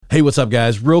Hey, what's up,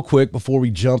 guys? Real quick, before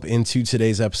we jump into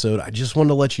today's episode, I just wanted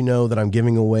to let you know that I'm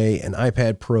giving away an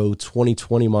iPad Pro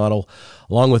 2020 model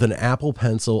along with an Apple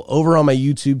Pencil over on my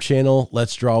YouTube channel,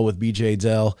 Let's Draw with BJ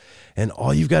Dell. And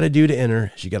all you've got to do to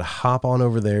enter is you got to hop on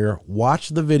over there, watch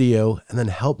the video, and then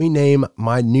help me name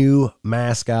my new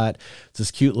mascot. It's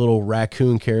this cute little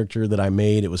raccoon character that I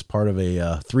made. It was part of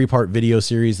a 3-part video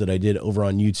series that I did over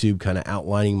on YouTube, kind of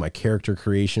outlining my character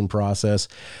creation process,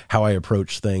 how I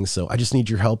approach things. So I just need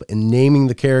your help in naming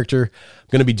the character. I'm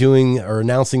going to be doing or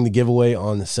announcing the giveaway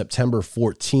on September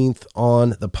 14th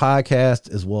on the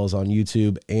podcast, as well as on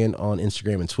YouTube and on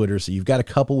Instagram and Twitter. So you've got a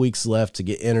couple weeks left to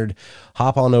get entered.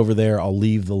 Hop on over there. I'll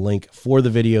leave the link for the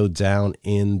video down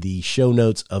in the show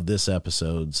notes of this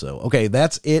episode. So, okay,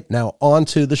 that's it. Now on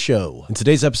to the show. In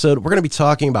today's episode, we're going to be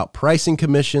talking about pricing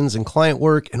commissions and client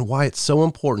work and why it's so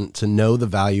important to know the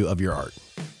value of your art.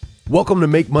 Welcome to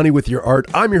Make Money with Your Art.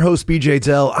 I'm your host, BJ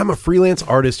Dell. I'm a freelance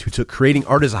artist who took creating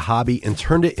art as a hobby and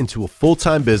turned it into a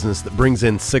full-time business that brings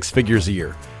in 6 figures a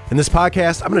year. In this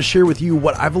podcast, I'm going to share with you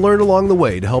what I've learned along the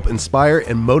way to help inspire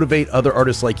and motivate other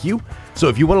artists like you. So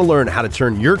if you want to learn how to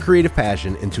turn your creative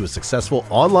passion into a successful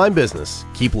online business,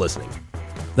 keep listening.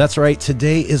 That's right.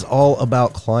 Today is all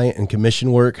about client and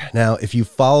commission work. Now, if you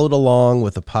followed along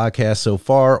with the podcast so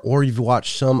far, or you've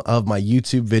watched some of my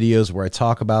YouTube videos where I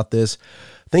talk about this,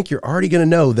 I think you're already going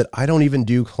to know that I don't even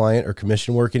do client or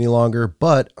commission work any longer,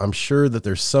 but I'm sure that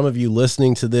there's some of you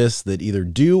listening to this that either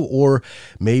do, or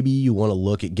maybe you want to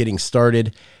look at getting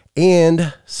started.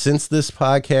 And since this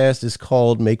podcast is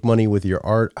called Make Money with Your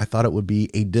Art, I thought it would be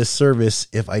a disservice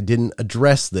if I didn't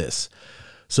address this.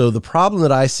 So the problem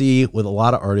that I see with a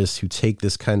lot of artists who take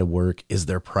this kind of work is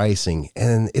their pricing,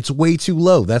 and it's way too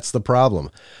low. That's the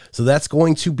problem. So that's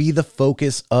going to be the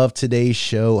focus of today's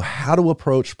show, how to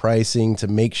approach pricing to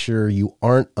make sure you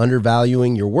aren't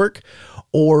undervaluing your work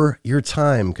or your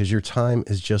time, because your time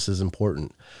is just as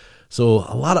important. So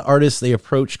a lot of artists, they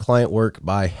approach client work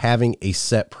by having a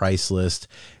set price list.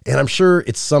 And I'm sure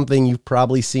it's something you've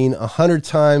probably seen 100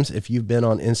 times if you've been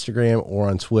on Instagram or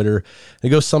on Twitter. It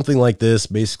goes something like this,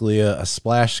 basically a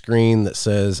splash screen that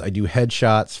says, I do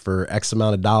headshots for X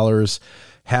amount of dollars,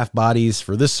 half bodies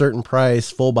for this certain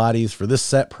price, full bodies for this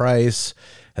set price,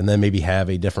 and then maybe have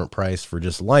a different price for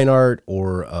just line art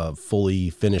or a fully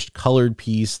finished colored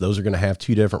piece. Those are going to have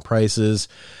 2 different prices.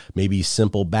 Maybe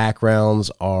simple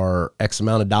backgrounds are X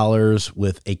amount of dollars,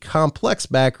 with a complex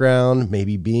background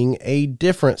maybe being a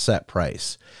different set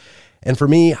price. And for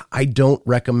me, I don't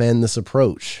recommend this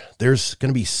approach. There's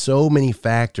going to be so many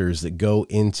factors that go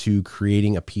into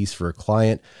creating a piece for a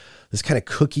client. This kind of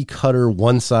cookie cutter,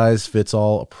 one size fits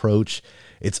all approach,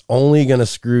 it's only going to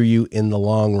screw you in the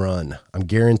long run. I'm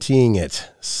guaranteeing it.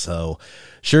 So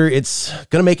sure, it's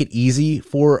going to make it easy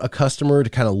for a customer to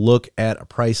kind of look at a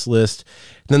price list,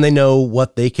 and then they know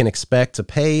what they can expect to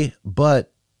pay,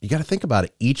 but you got to think about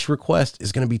it. Each request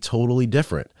is going to be totally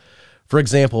different. For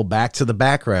example, back to the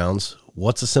backgrounds,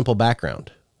 what's a simple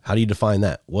background? How do you define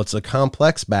that? What's a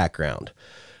complex background?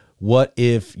 What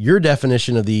if your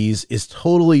definition of these is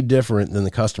totally different than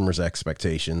the customer's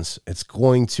expectations? It's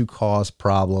going to cause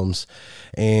problems.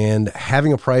 And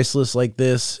having a price list like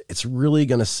this, it's really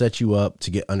going to set you up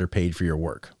to get underpaid for your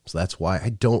work. So that's why I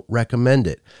don't recommend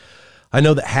it. I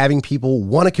know that having people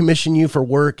want to commission you for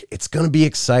work, it's going to be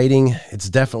exciting. It's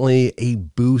definitely a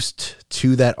boost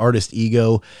to that artist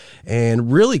ego, and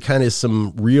really kind of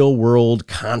some real world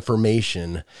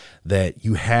confirmation that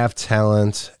you have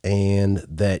talent and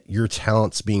that your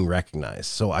talent's being recognized.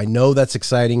 So I know that's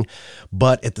exciting,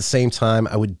 but at the same time,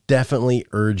 I would definitely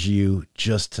urge you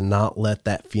just to not let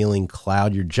that feeling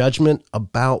cloud your judgment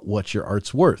about what your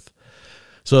art's worth.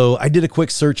 So I did a quick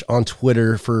search on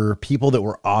Twitter for people that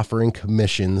were offering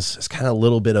commissions. It's kind of a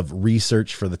little bit of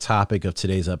research for the topic of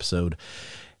today's episode.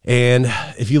 And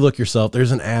if you look yourself,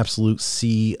 there's an absolute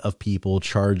sea of people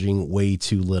charging way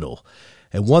too little.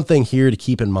 And one thing here to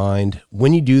keep in mind,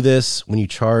 when you do this, when you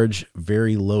charge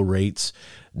very low rates,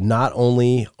 not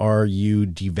only are you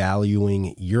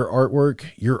devaluing your artwork,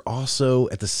 you're also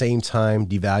at the same time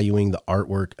devaluing the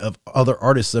artwork of other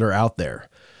artists that are out there.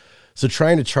 So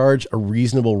trying to charge a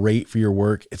reasonable rate for your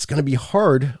work, it's going to be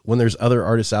hard when there's other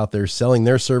artists out there selling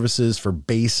their services for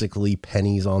basically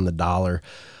pennies on the dollar.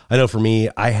 I know for me,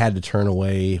 I had to turn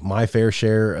away my fair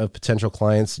share of potential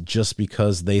clients just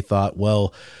because they thought,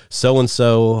 well,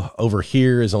 so-and-so over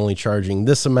here is only charging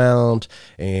this amount,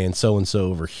 and so-and-so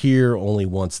over here only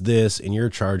wants this, and you're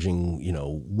charging,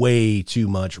 way too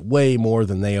much, way more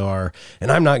than they are,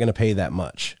 and I'm not going to pay that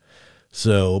much.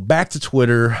 So back to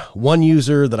Twitter, one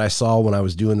user that I saw when I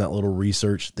was doing that little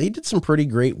research, they did some pretty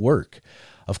great work.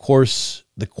 Of course,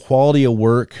 the quality of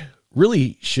work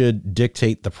really should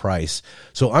dictate the price.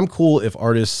 So I'm cool if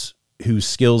artists whose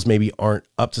skills maybe aren't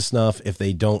up to snuff, if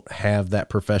they don't have that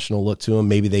professional look to them,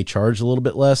 maybe they charge a little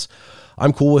bit less.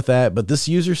 I'm cool with that, but this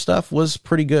user stuff was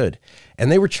pretty good.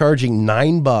 And they were charging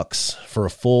 $9 for a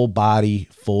full body,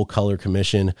 full color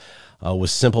commission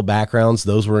with simple backgrounds.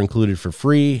 Those were included for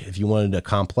free. If you wanted a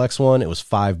complex one, it was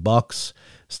 $5.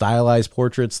 Stylized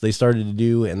portraits they started to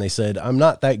do, and they said, I'm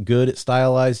not that good at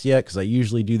stylized yet because I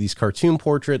usually do these cartoon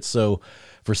portraits. So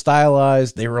for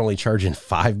stylized, they were only charging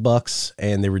 $5,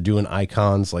 and they were doing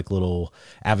icons like little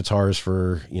avatars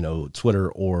for, Twitter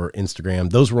or Instagram.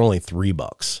 Those were only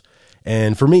 $3.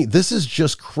 And for me, this is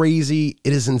just crazy.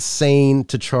 It is insane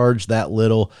to charge that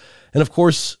little. And of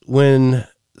course, when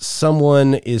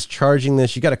someone is charging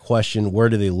this, you got to question, where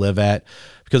do they live at?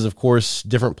 Because of course,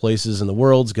 different places in the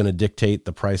world is going to dictate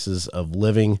the prices of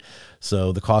living.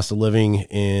 So the cost of living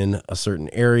in a certain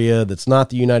area that's not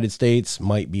the United States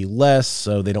might be less,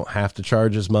 so they don't have to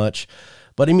charge as much.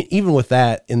 But I mean, even with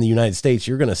that, in the United States,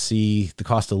 you're going to see the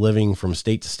cost of living from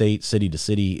state to state, city to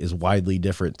city is widely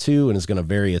different too, and is going to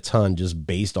vary a ton just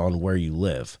based on where you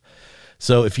live.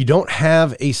 So if you don't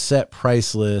have a set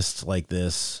price list like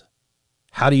this,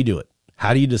 how do you do it?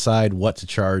 How do you decide what to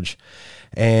charge?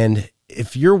 And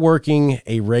if you're working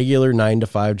a regular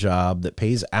 9-to-5 job that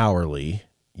pays hourly,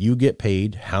 you get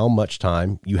paid how much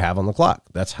time you have on the clock.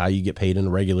 That's how you get paid in a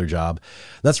regular job.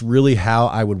 That's really how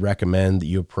I would recommend that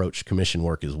you approach commission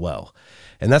work as well.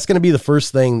 And that's going to be the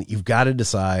first thing that you've got to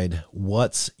decide,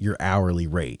 what's your hourly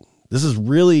rate. This is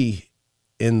really,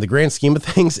 in the grand scheme of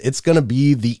things, it's going to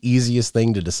be the easiest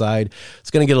thing to decide.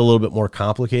 It's going to get a little bit more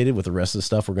complicated with the rest of the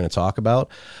stuff we're going to talk about.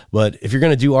 But if you're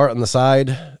going to do art on the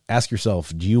side, ask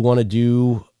yourself, do you want to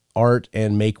do art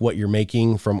and make what you're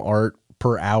making from art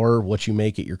per hour, what you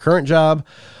make at your current job?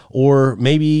 Or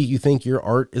maybe you think your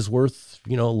art is worth, a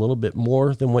little bit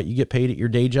more than what you get paid at your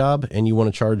day job, and you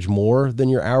want to charge more than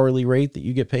your hourly rate that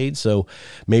you get paid. So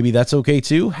maybe that's okay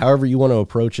too. However you want to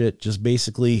approach it, just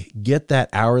basically get that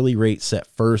hourly rate set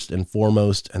first and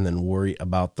foremost, and then worry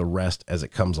about the rest as it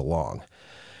comes along.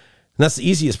 And that's the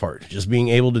easiest part, just being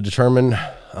able to determine,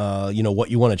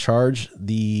 what you want to charge.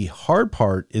 The hard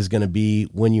part is going to be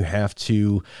when you have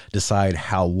to decide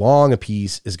how long a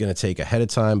piece is going to take ahead of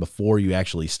time before you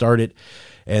actually start it.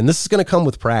 And this is going to come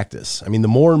with practice. I mean, the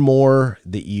more and more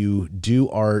that you do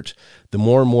art, the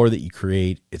more and more that you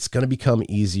create, it's going to become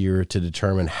easier to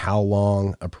determine how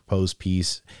long a proposed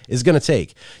piece is going to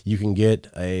take. You can get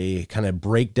a kind of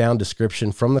breakdown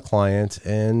description from the client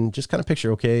and just kind of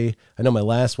picture, okay, I know my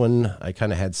last one, I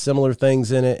kind of had similar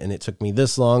things in it and it took me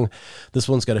this long. This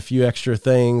one's got a few extra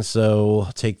things, so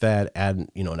take that, add,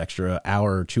 an extra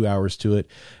hour or 2 hours to it,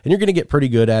 and you're going to get pretty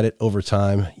good at it over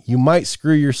time. You might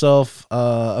screw yourself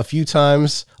a few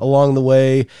times along the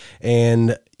way,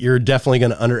 and you're definitely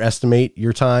going to underestimate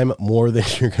your time more than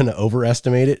you're going to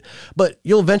overestimate it, but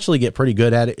you'll eventually get pretty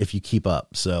good at it if you keep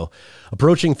up. So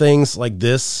approaching things like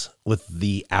this with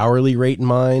the hourly rate in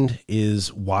mind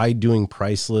is why doing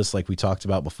price lists, like we talked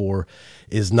about before,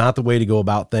 is not the way to go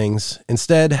about things.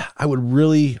 Instead, I would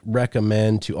really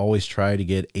recommend to always try to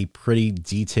get a pretty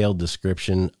detailed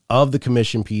description of the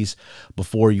commission piece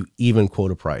before you even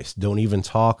quote a price. Don't even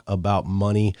talk about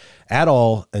money at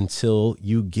all until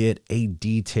you get a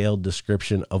detailed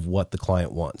description of what the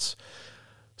client wants.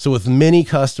 So with many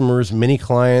customers, many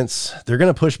clients, they're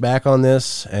going to push back on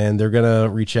this, and they're going to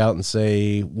reach out and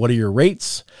say, what are your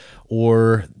rates?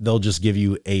 Or they'll just give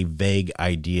you a vague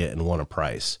idea and want a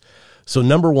price. So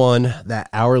number one, that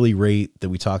hourly rate that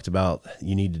we talked about,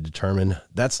 you need to determine,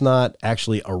 that's not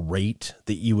actually a rate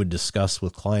that you would discuss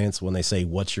with clients when they say,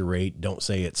 what's your rate? Don't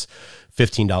say it's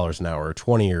 $15 an hour or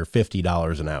 $20 or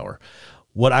 $50 an hour.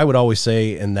 What I would always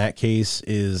say in that case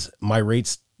is my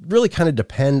rates really kind of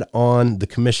depend on the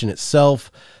commission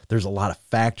itself. There's a lot of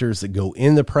factors that go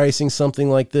into pricing something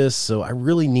like this. So I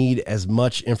really need as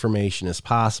much information as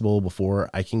possible before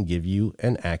I can give you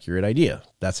an accurate idea.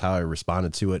 That's how I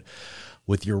responded to it.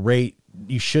 With your rate,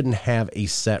 you shouldn't have a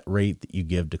set rate that you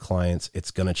give to clients. It's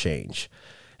going to change.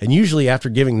 And usually after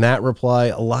giving that reply,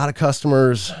 a lot of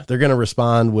customers, they're going to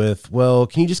respond with, well,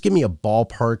 can you just give me a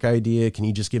ballpark idea? Can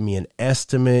you just give me an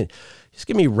estimate? Just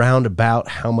give me roundabout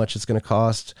how much it's going to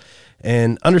cost.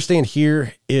 And understand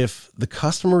here, if the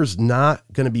customer is not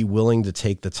going to be willing to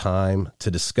take the time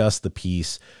to discuss the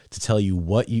piece, to tell you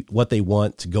what they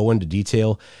want, to go into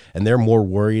detail, and they're more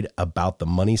worried about the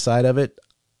money side of it,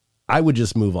 I would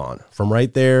just move on. From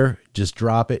right there, just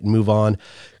drop it and move on.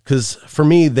 Because for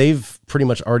me, they've pretty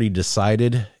much already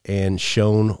decided and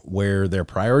shown where their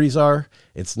priorities are.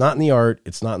 It's not in the art.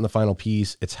 It's not in the final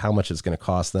piece. It's how much it's going to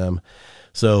cost them.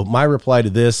 So my reply to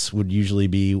this would usually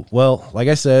be, well, like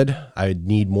I said, I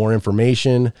need more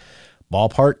information.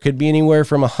 Ballpark could be anywhere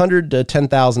from $100 to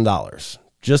 $10,000,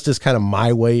 just as kind of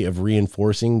my way of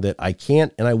reinforcing that I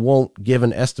can't and I won't give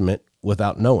an estimate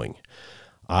without knowing.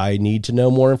 I need to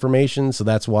know more information, so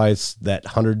that's why it's that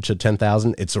 100 to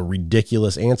 10,000. It's a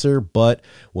ridiculous answer, but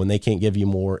when they can't give you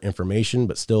more information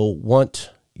but still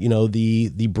want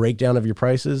the breakdown of your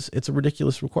prices, it's a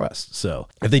ridiculous request. So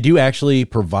if they do actually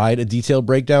provide a detailed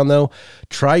breakdown though,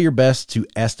 try your best to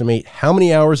estimate how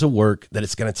many hours of work that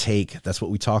it's going to take. That's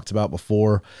what we talked about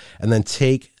before. And then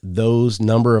take those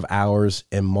number of hours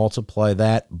and multiply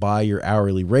that by your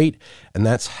hourly rate. And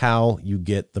that's how you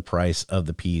get the price of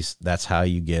the piece. That's how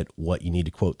you get what you need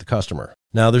to quote the customer.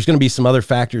 Now, there's going to be some other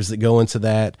factors that go into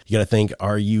that. You got to think,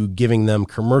 are you giving them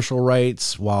commercial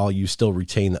rights while you still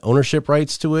retain the ownership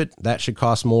rights to it? That should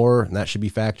cost more, and that should be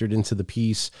factored into the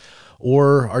piece.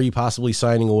 Or are you possibly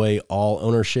signing away all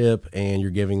ownership and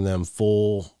you're giving them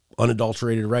full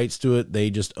unadulterated rights to it? They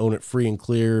just own it free and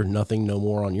clear, nothing, no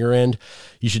more on your end.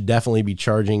 You should definitely be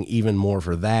charging even more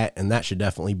for that, and that should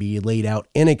definitely be laid out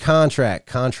in a contract.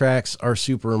 Contracts are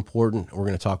super important. We're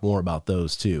going to talk more about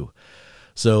those too.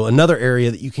 So another area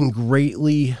that you can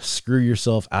greatly screw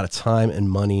yourself out of time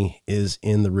and money is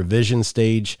in the revision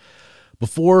stage.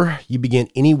 Before you begin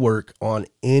any work on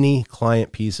any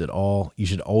client piece at all, you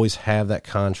should always have that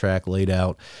contract laid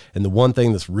out. And the one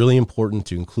thing that's really important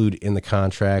to include in the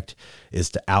contract is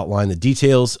to outline the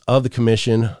details of the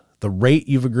commission, the rate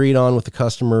you've agreed on with the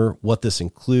customer, what this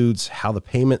includes, how the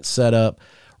payment's set up,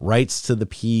 rights to the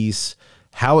piece,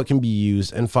 how it can be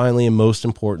used, and finally, and most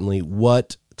importantly,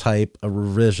 what type of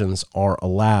revisions are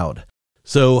allowed.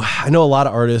 So I know a lot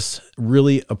of artists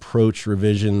really approach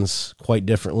revisions quite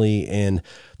differently, and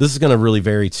this is going to really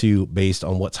vary too based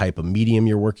on what type of medium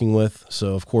you're working with.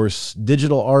 So of course,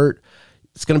 digital art,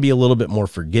 it's going to be a little bit more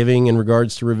forgiving in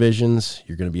regards to revisions.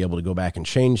 You're going to be able to go back and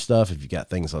change stuff if you got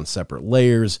things on separate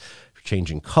layers,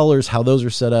 changing colors, how those are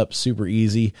set up, super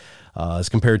easy. As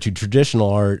compared to traditional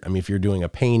art, I mean, if you're doing a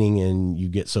painting and you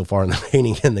get so far in the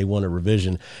painting and they want a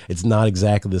revision, it's not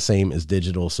exactly the same as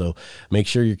digital. So make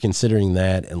sure you're considering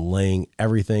that and laying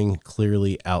everything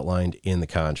clearly outlined in the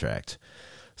contract.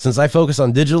 Since I focus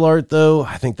on digital art, though,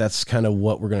 I think that's kind of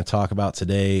what we're going to talk about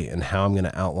today and how I'm going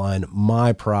to outline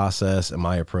my process and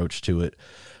my approach to it.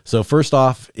 So first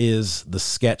off is the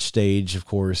sketch stage, of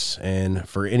course, and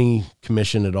for any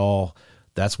commission at all,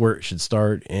 that's where it should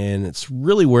start, and it's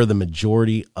really where the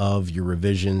majority of your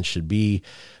revision should be.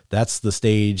 That's the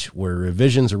stage where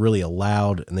revisions are really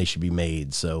allowed and they should be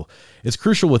made. So it's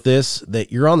crucial with this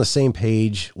that you're on the same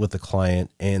page with the client,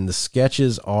 and the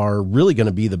sketches are really going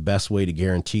to be the best way to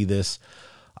guarantee this.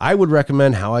 I would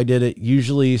recommend how I did it,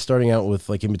 usually starting out with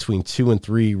like in between 2 and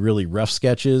 3 really rough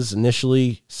sketches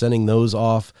initially, sending those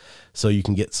off so you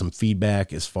can get some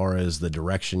feedback as far as the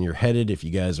direction you're headed if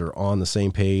you guys are on the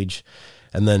same page.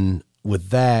 And then with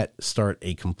that, start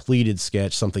a completed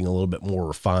sketch, something a little bit more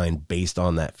refined based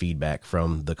on that feedback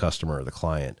from the customer or the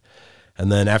client.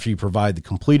 And then after you provide the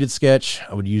completed sketch,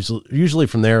 I would usually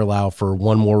from there allow for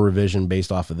one more revision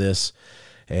based off of this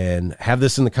and have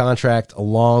this in the contract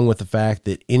along with the fact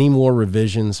that any more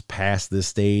revisions past this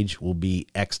stage will be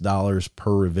X dollars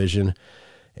per revision.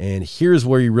 And here's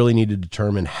where you really need to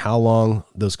determine how long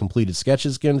those completed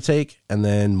sketches are going to take, and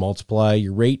then multiply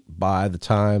your rate by the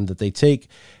time that they take.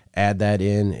 Add that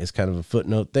in as kind of a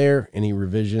footnote there. Any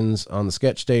revisions on the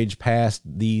sketch stage past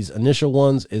these initial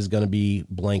ones is going to be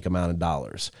blank amount of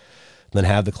dollars. Then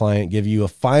have the client give you a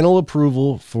final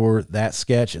approval for that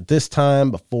sketch at this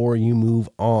time before you move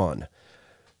on.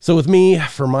 So with me,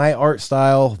 for my art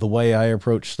style, the way I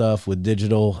approach stuff with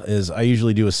digital is I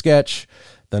usually do a sketch,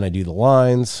 then I do the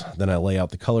lines, then I lay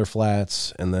out the color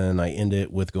flats, and then I end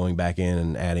it with going back in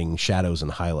and adding shadows and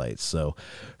highlights. So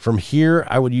from here,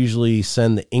 I would usually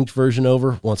send the inked version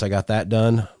over once I got that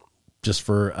done, just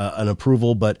for an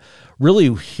approval. But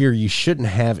really here, you shouldn't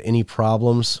have any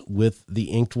problems with the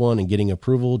inked one and getting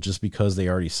approval just because they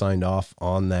already signed off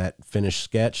on that finished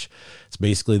sketch. It's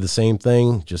basically the same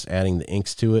thing, just adding the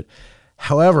inks to it.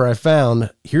 However, I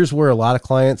found here's where a lot of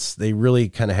clients, they really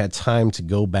kind of had time to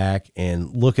go back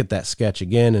and look at that sketch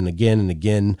again and again and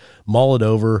again, mull it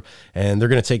over, and they're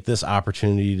going to take this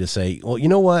opportunity to say, well, you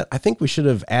know what? I think we should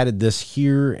have added this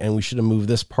here, and we should have moved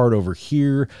this part over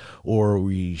here, or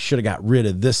we should have got rid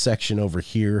of this section over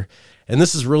here. And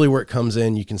this is really where it comes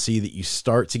in. You can see that you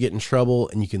start to get in trouble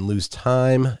and you can lose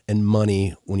time and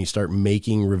money when you start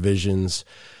making revisions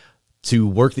to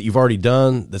work that you've already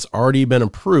done, that's already been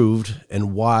approved,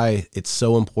 and why it's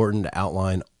so important to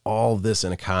outline all of this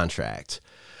in a contract.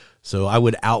 So I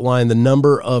would outline the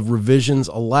number of revisions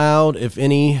allowed, if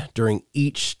any, during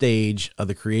each stage of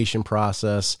the creation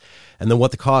process, and then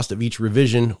what the cost of each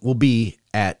revision will be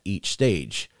at each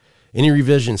stage. Any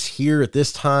revisions here at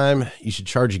this time, you should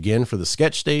charge again for the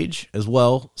sketch stage as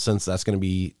well, since that's going to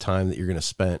be time that you're going to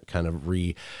spend kind of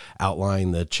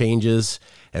outline the changes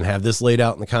and have this laid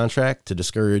out in the contract to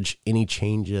discourage any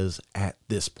changes at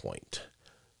this point.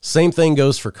 Same thing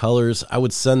goes for colors. I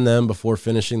would send them before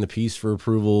finishing the piece for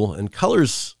approval, and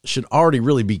colors should already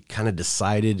really be kind of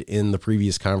decided in the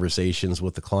previous conversations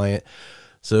with the client.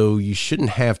 So you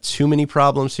shouldn't have too many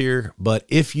problems here, but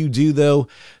if you do though,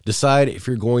 decide if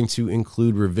you're going to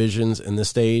include revisions in this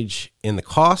stage in the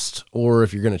cost, or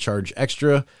if you're going to charge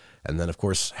extra, and then of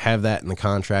course have that in the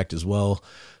contract as well.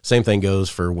 Same thing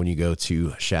goes for when you go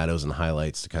to shadows and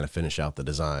highlights to kind of finish out the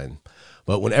design.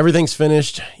 But when everything's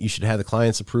finished, you should have the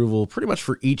client's approval pretty much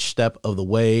for each step of the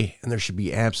way, and there should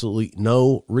be absolutely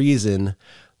no reason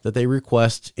that they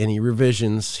request any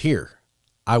revisions here.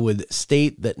 I would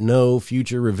state that no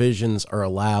future revisions are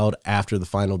allowed after the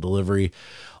final delivery.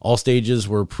 All stages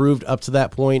were approved up to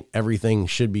that point. Everything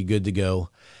should be good to go.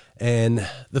 And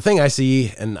the thing I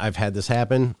see, and I've had this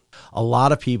happen, a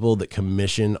lot of people that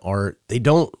commission art, they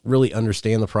don't really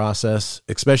understand the process,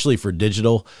 especially for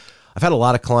digital. I've had a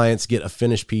lot of clients get a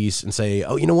finished piece and say,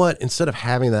 oh, you know what? Instead of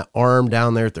having that arm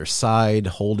down there at their side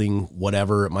holding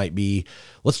whatever it might be,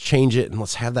 let's change it and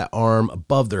let's have that arm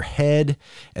above their head.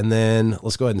 And then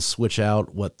let's go ahead and switch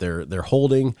out what they're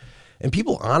holding. And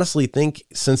people honestly think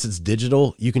since it's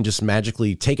digital, you can just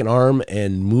magically take an arm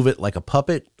and move it like a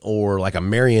puppet or like a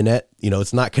marionette. You know,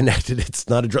 it's not connected. It's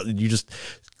not a drum. You just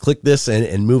click this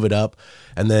and move it up.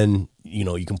 And then, you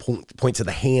know, you can point to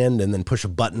the hand and then push a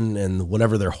button and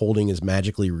whatever they're holding is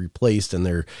magically replaced and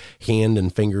their hand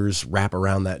and fingers wrap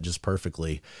around that just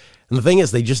perfectly. And the thing is,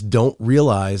 they just don't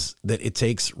realize that it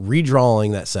takes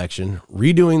redrawing that section,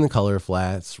 redoing the color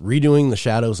flats, redoing the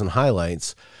shadows and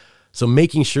highlights. So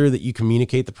making sure that you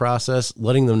communicate the process,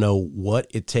 letting them know what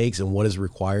it takes and what is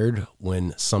required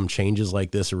when some changes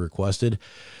like this are requested.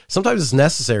 Sometimes it's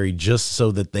necessary just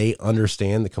so that they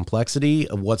understand the complexity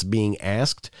of what's being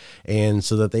asked and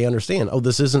so that they understand, oh,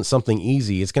 this isn't something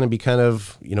easy. It's going to be kind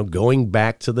of, you know, going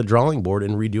back to the drawing board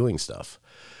and redoing stuff.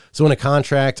 So in a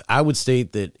contract, I would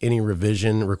state that any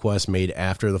revision request made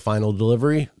after the final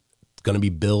delivery is going to be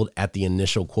billed at the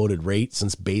initial quoted rate,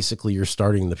 since basically you're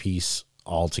starting the piece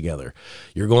all together.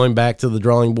 You're going back to the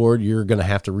drawing board. You're going to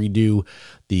have to redo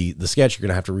the sketch. You're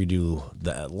going to have to redo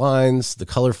the lines, the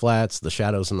color flats, the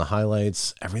shadows and the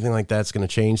highlights. Everything like that's going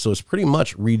to change. So it's pretty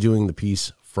much redoing the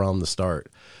piece from the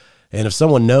start. And if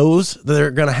someone knows that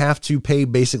they're going to have to pay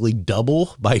basically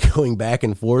double by going back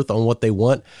and forth on what they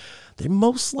want, they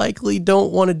most likely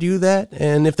don't want to do that.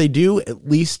 And if they do, at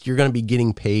least you're going to be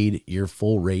getting paid your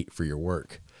full rate for your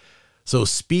work. So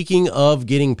speaking of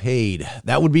getting paid,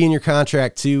 that would be in your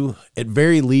contract too. At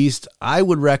very least, I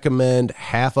would recommend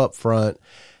half up front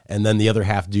and then the other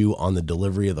half due on the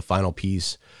delivery of the final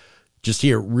piece. Just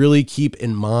here, really keep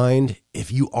in mind,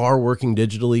 if you are working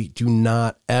digitally, do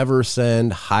not ever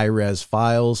send high-res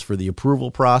files for the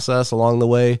approval process along the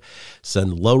way.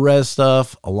 Send low-res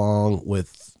stuff along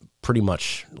with pretty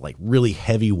much like really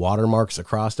heavy watermarks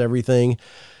across everything.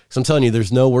 So I'm telling you,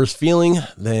 there's no worse feeling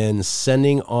than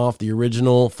sending off the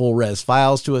original full res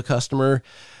files to a customer,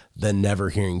 then never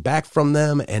hearing back from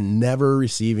them and never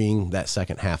receiving that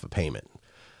second half of payment.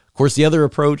 Of course, the other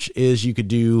approach is you could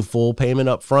do full payment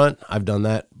up front. I've done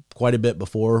that quite a bit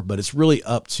before, but it's really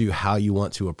up to how you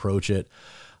want to approach it.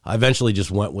 I eventually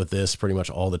just went with this pretty much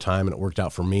all the time and it worked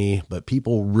out for me, but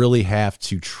people really have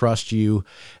to trust you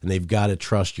and they've got to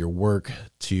trust your work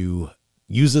to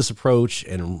use this approach,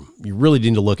 and you really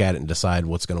need to look at it and decide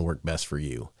what's going to work best for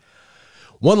you.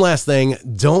 One last thing,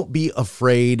 don't be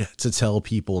afraid to tell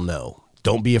people no.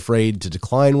 Don't be afraid to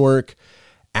decline work.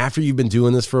 After you've been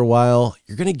doing this for a while,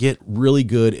 you're going to get really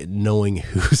good at knowing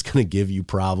who's going to give you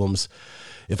problems.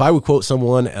 If I would quote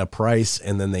someone at a price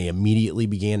and then they immediately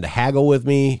began to haggle with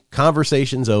me,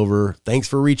 conversation's over. Thanks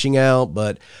for reaching out,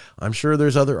 but I'm sure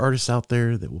there's other artists out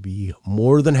there that will be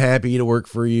more than happy to work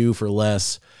for you for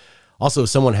less. Also, if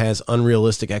someone has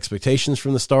unrealistic expectations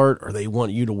from the start, or they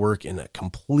want you to work in a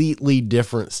completely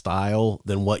different style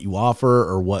than what you offer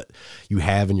or what you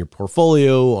have in your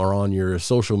portfolio or on your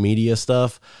social media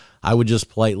stuff, I would just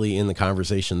politely end the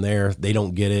conversation there. They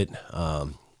don't get it.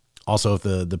 Also, if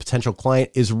the potential client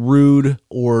is rude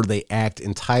or they act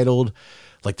entitled,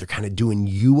 like they're kind of doing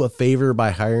you a favor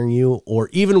by hiring you, or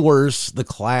even worse, the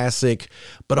classic,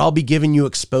 but I'll be giving you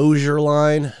exposure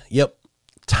line. Yep.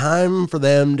 Time for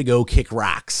them to go kick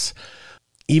rocks.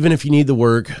 Even if you need the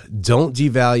work, don't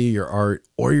devalue your art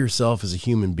or yourself as a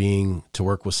human being to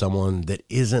work with someone that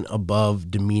isn't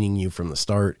above demeaning you from the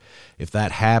start. If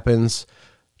that happens,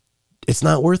 it's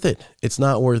not worth it. It's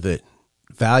not worth it.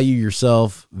 Value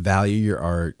yourself, value your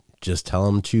art. Just tell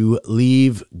them to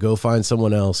leave, go find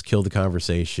someone else, kill the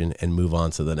conversation, and move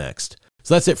on to the next.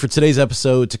 So that's it for today's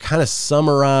episode. To kind of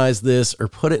summarize this or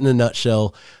put it in a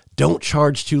nutshell, don't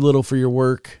charge too little for your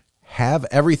work. Have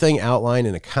everything outlined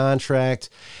in a contract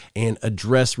and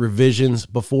address revisions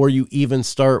before you even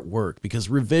start work, because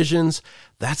revisions,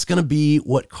 that's going to be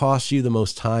what costs you the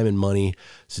most time and money.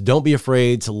 So don't be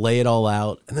afraid to lay it all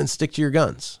out and then stick to your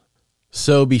guns.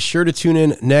 So be sure to tune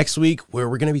in next week where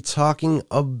we're going to be talking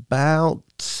about,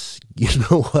 you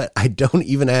know what? I don't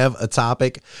even have a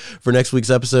topic for next week's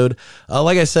episode.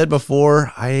 Like I said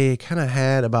before, I kind of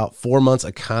had about 4 months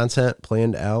of content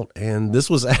planned out, and this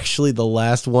was actually the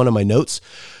last one of my notes.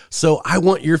 So I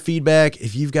want your feedback.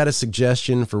 If you've got a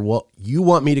suggestion for what you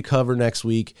want me to cover next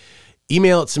week,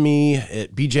 email it to me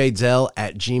at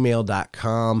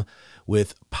bjdell@gmail.com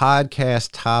with podcast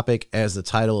topic as the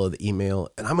title of the email.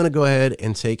 And I'm going to go ahead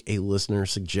and take a listener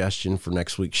suggestion for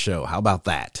next week's show. How about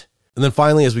that? And then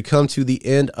finally, as we come to the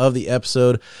end of the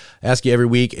episode, I ask you every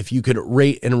week if you could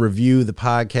rate and review the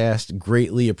podcast.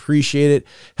 Greatly appreciate it.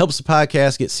 Helps the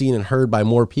podcast get seen and heard by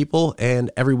more people.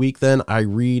 And every week then I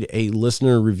read a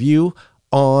listener review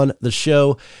on the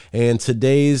show. And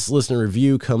today's listener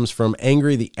review comes from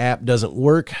Angry the App Doesn't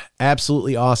Work.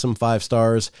 Absolutely awesome, 5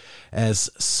 stars. As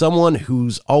someone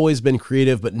who's always been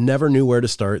creative but never knew where to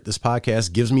start, this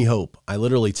podcast gives me hope. I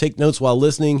literally take notes while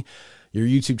listening. Your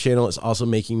YouTube channel is also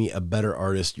making me a better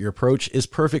artist. Your approach is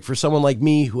perfect for someone like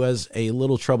me who has a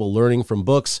little trouble learning from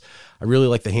books. I really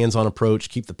like the hands-on approach.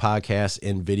 Keep the podcast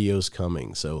and videos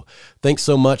coming. So thanks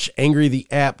so much. Angry the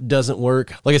App Doesn't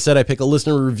Work. Like I said, I pick a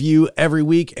listener review every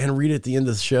week and read it at the end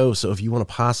of the show. So if you want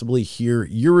to possibly hear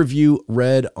your review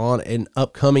read on an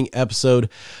upcoming episode,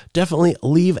 definitely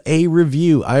leave a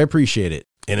review. I appreciate it.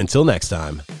 And until next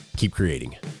time, keep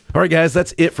creating. All right, guys,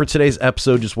 that's it for today's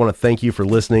episode. Just want to thank you for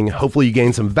listening. Hopefully you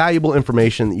gained some valuable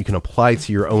information that you can apply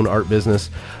to your own art business.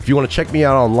 If you want to check me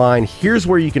out online, here's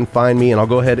where you can find me, and I'll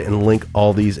go ahead and link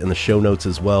all these in the show notes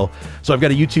as well. So I've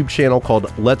got a YouTube channel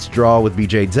called Let's Draw with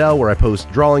BJ Dell, where I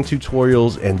post drawing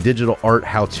tutorials and digital art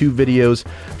how-to videos.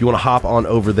 If you want to hop on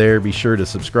over there, be sure to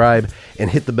subscribe and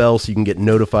hit the bell so you can get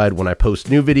notified when I post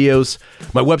new videos.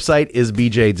 My website is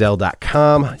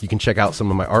bjdell.com. You can check out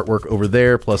some of my artwork over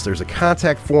there. Plus, there's a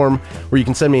contact form where you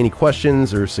can send me any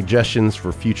questions or suggestions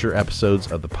for future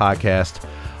episodes of the podcast.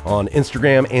 On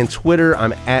Instagram and Twitter,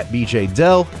 I'm at BJ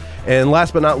Dell. And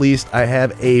last but not least, I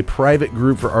have a private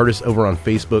group for artists over on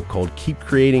Facebook called Keep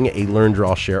Creating, a Learn,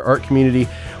 Draw, Share art community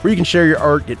where you can share your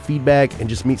art, get feedback, and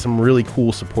just meet some really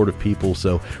cool, supportive people.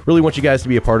 So really want you guys to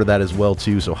be a part of that as well,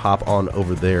 too. So hop on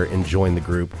over there and join the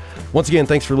group. Once again,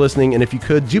 thanks for listening. And if you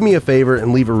could, do me a favor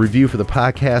and leave a review for the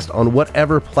podcast on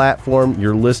whatever platform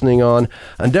you're listening on.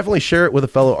 And definitely share it with a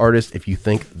fellow artist if you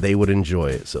think they would enjoy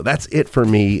it. So that's it for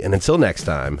me. And until next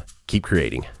time, keep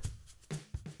creating.